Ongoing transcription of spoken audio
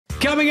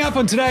Coming up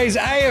on today's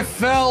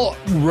AFL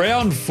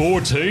Round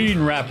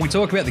 14 wrap, we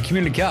talk about the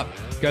Community Cup.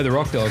 Go the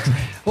Rock Dogs.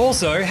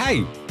 Also,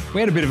 hey,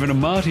 we had a bit of an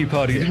Amati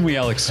party, didn't we,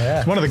 Alex? Yeah.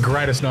 It's one of the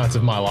greatest nights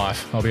of my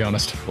life, I'll be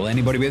honest. Will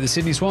anybody bet the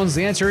Sydney Swans?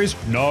 The answer is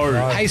no.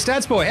 Hey,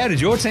 Stats Boy, how did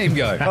your team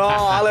go? Oh,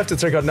 I left it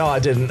to No, I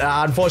didn't.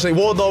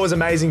 Unfortunately, Wardlaw was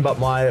amazing, but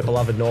my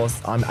beloved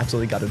North, I'm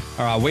absolutely gutted.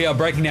 All right, we are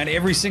breaking down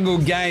every single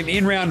game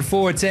in round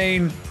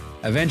 14.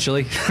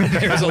 Eventually.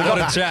 There is a lot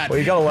of chat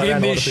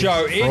in this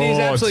show. It is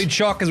absolutely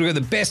chockers. We've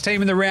got the best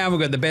team in the round.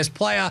 We've got the best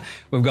player.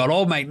 We've got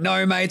old mate,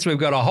 no mates. We've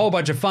got a whole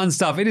bunch of fun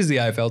stuff. It is the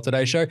AFL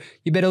Today show.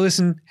 You better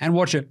listen and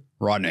watch it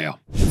right now.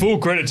 Full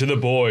credit to the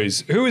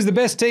boys. Who is the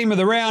best team of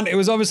the round? It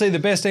was obviously the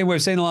best team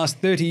we've seen in the last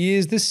 30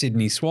 years, the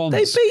Sydney Swans.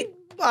 They beat,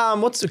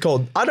 what's it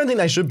called? I don't think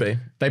they should be.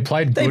 They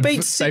played They good. beat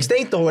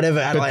 16th or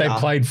whatever. But they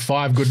played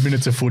 5 good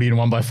minutes of footy and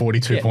won by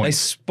 42 They points.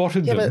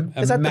 spotted Yeah, them.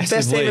 but is that the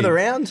best team of the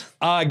round?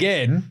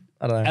 Again.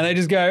 I don't know. And they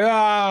just go,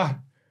 are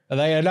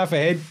they enough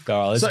ahead? All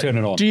right, let's turn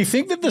it on. Do you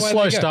think that the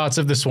slow starts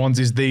of the Swans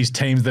is these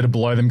teams that are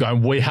below them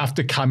going, we have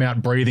to come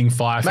out breathing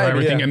fire for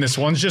everything, and the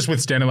Swans just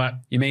withstand that?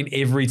 You mean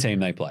every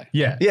team they play?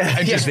 Yeah.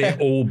 And just they're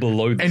all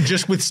below them. And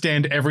just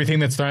withstand everything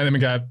that's thrown at them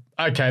and go,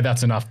 okay,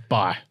 that's enough,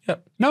 bye.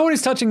 Yep. No one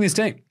is touching this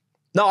team.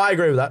 No, I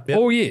agree with that. Yep.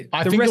 All year.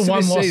 I think the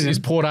one loss is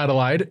Port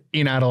Adelaide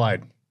in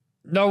Adelaide.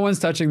 No one's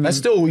touching them. That's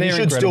still, you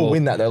should still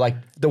win that though. Like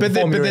but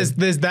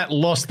there's that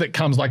loss that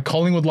comes, like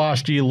Collingwood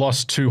last year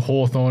lost to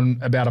Hawthorn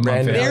about a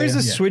month ago. There is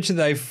a switch that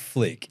they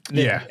flick.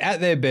 Yeah. At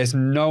their best,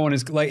 no one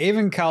is, like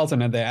even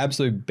Carlton at their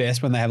absolute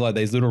best when they have like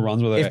these little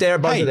runs where if they're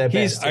above their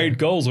here's best, 8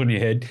 goals on your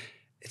head.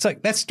 It's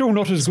like, that's still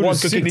not as good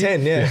as Sydney.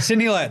 10, yeah.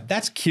 Sydney like,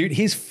 that's cute.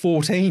 Here's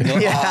 14.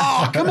 Like,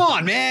 oh, come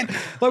on, man.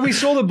 Like we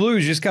saw the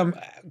Blues just come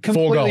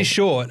completely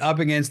short up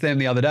against them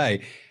the other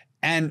day.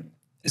 And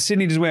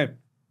Sydney just went,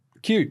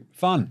 cute,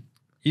 fun.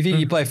 You think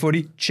you play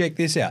footy? Check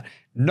this out.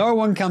 No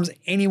one comes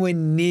anywhere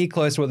near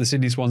close to what the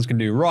Sydney Swans can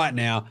do right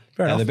now.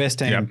 They're the best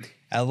team,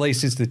 at least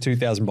since the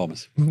 2000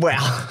 Bombers.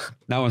 Wow.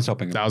 No one's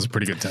stopping them. That was a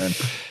pretty good turn.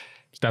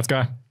 Stats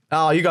guy?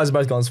 Oh, you guys are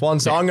both going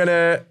Swans. So I'm going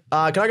to,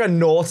 can I go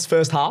North's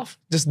first half?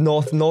 Just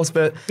North's first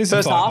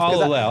half?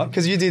 I'll allow it.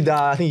 Because you did,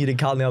 I think you did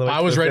Carlton the other week.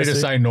 I was ready to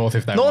say North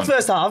if they won. North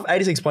first half,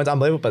 86 points,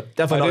 unbelievable, but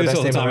definitely not the best team.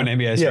 I do this all the time in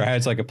NBA Australia.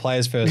 It's like a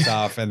player's first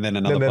half and then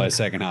another player's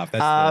second half.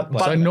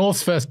 So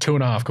North's first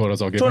 2.5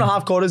 quarters, I'll give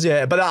 2.5 quarters,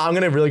 yeah. But I'm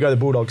going to really go the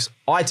Bulldogs.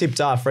 I tipped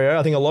Freo.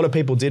 I think a lot of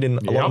people did in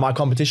a lot of my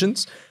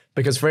competitions,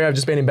 because Freo have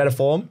just been in better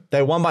form.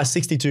 They won by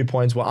 62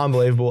 points, were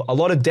unbelievable. A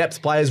lot of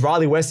depth players.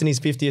 Riley West in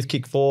his 50th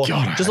kick 4.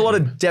 Just a lot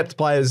of depth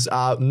players,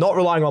 not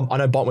relying on, I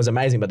know Bont was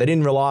amazing, but they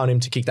didn't rely on him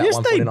to kick that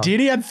 149. Yes, they did.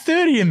 He had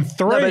 30 and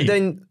 3. No, but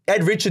then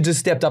Ed Richards just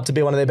stepped up to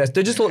be one of their best.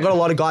 They just got a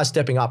lot of guys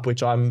stepping up,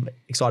 which I'm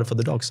excited for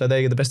the Dogs. So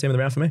they're the best team of the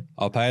round for me.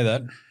 I'll pay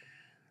that.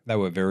 They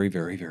were very,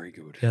 very, very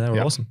good. Yeah, they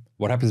were awesome.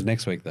 What happens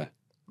next week, though?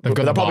 They've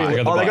got the bye.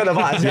 They got the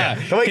bye. Yeah.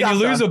 The week Can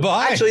you lose a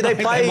bye? Actually,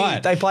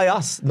 they play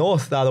us,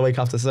 North, the week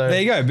after. So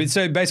there you go. But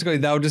so basically,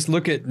 they'll just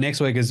look at next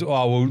week as, oh,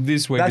 well,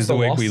 this week is the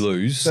week we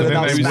lose. So then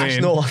they'll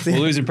smash North. We'll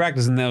lose in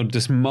practice and they'll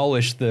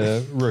demolish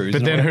the Roos.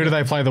 But then who do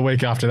they play the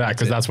week after that?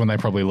 Because that's when they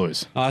probably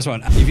lose. Nice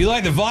one. If you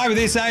like the vibe of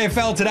this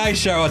AFL Today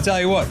show, I'll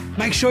tell you what,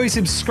 make sure you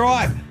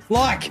subscribe,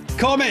 like,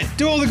 comment,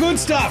 do all the good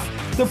stuff.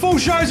 The full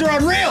shows are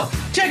unreal.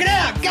 Check it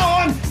out. Go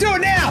on. Do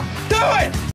it now. Do it.